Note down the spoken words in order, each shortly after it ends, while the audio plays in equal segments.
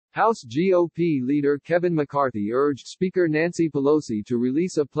House GOP Leader Kevin McCarthy urged Speaker Nancy Pelosi to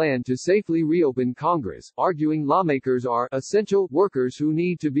release a plan to safely reopen Congress, arguing lawmakers are essential workers who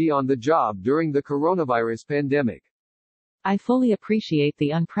need to be on the job during the coronavirus pandemic. I fully appreciate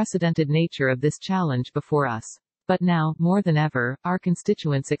the unprecedented nature of this challenge before us. But now, more than ever, our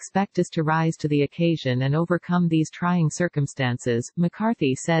constituents expect us to rise to the occasion and overcome these trying circumstances,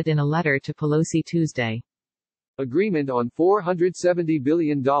 McCarthy said in a letter to Pelosi Tuesday. Agreement on $470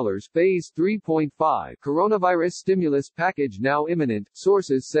 billion Phase 3.5 coronavirus stimulus package now imminent,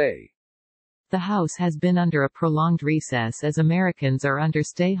 sources say. The House has been under a prolonged recess as Americans are under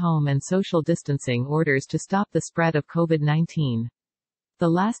stay-home and social distancing orders to stop the spread of COVID-19. The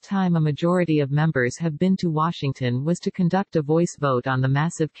last time a majority of members have been to Washington was to conduct a voice vote on the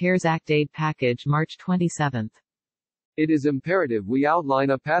massive CARES Act aid package March 27. It is imperative we outline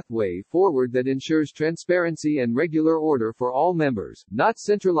a pathway forward that ensures transparency and regular order for all members, not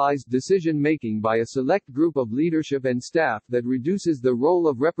centralized decision-making by a select group of leadership and staff that reduces the role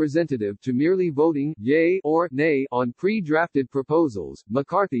of representative to merely voting yay or nay on pre-drafted proposals,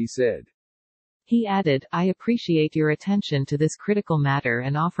 McCarthy said. He added, I appreciate your attention to this critical matter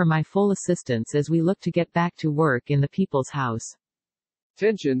and offer my full assistance as we look to get back to work in the People's House.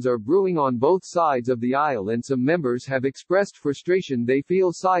 Tensions are brewing on both sides of the aisle and some members have expressed frustration they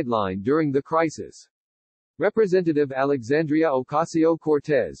feel sidelined during the crisis. Representative Alexandria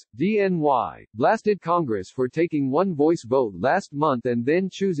Ocasio-Cortez, DNY, blasted Congress for taking one voice vote last month and then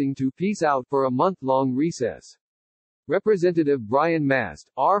choosing to peace out for a month-long recess. Representative Brian Mast,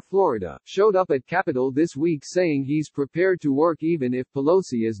 R. Florida, showed up at Capitol this week saying he's prepared to work even if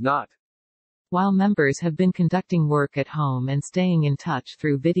Pelosi is not. While members have been conducting work at home and staying in touch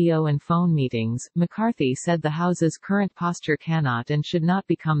through video and phone meetings, McCarthy said the House's current posture cannot and should not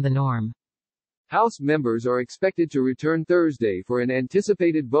become the norm. House members are expected to return Thursday for an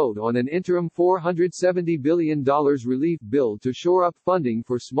anticipated vote on an interim $470 billion relief bill to shore up funding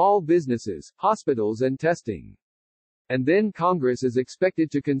for small businesses, hospitals and testing. And then Congress is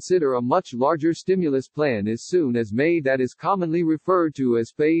expected to consider a much larger stimulus plan as soon as May that is commonly referred to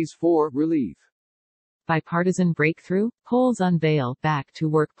as Phase 4 relief. Bipartisan breakthrough? Polls unveil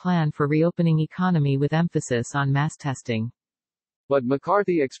back-to-work plan for reopening economy with emphasis on mass testing. But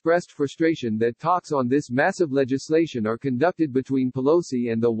McCarthy expressed frustration that talks on this massive legislation are conducted between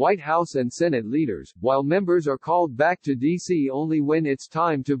Pelosi and the White House and Senate leaders, while members are called back to D.C. only when it's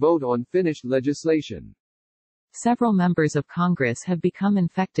time to vote on finished legislation. Several members of Congress have become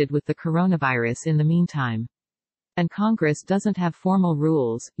infected with the coronavirus in the meantime. And Congress doesn't have formal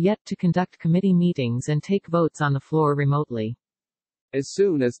rules, yet, to conduct committee meetings and take votes on the floor remotely. As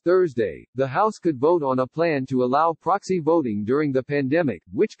soon as Thursday, the House could vote on a plan to allow proxy voting during the pandemic,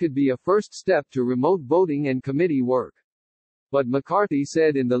 which could be a first step to remote voting and committee work. But McCarthy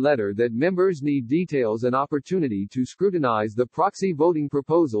said in the letter that members need details and opportunity to scrutinize the proxy voting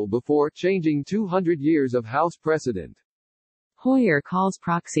proposal before changing 200 years of House precedent. Hoyer calls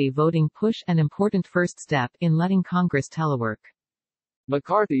proxy voting push an important first step in letting Congress telework.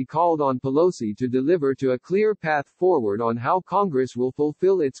 McCarthy called on Pelosi to deliver to a clear path forward on how Congress will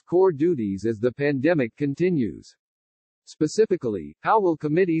fulfill its core duties as the pandemic continues. Specifically, how will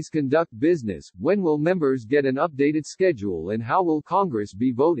committees conduct business, when will members get an updated schedule and how will Congress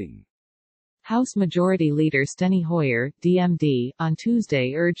be voting? House Majority Leader Steny Hoyer, DMD, on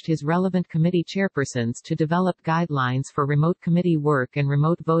Tuesday urged his relevant committee chairpersons to develop guidelines for remote committee work and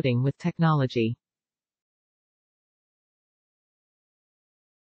remote voting with technology.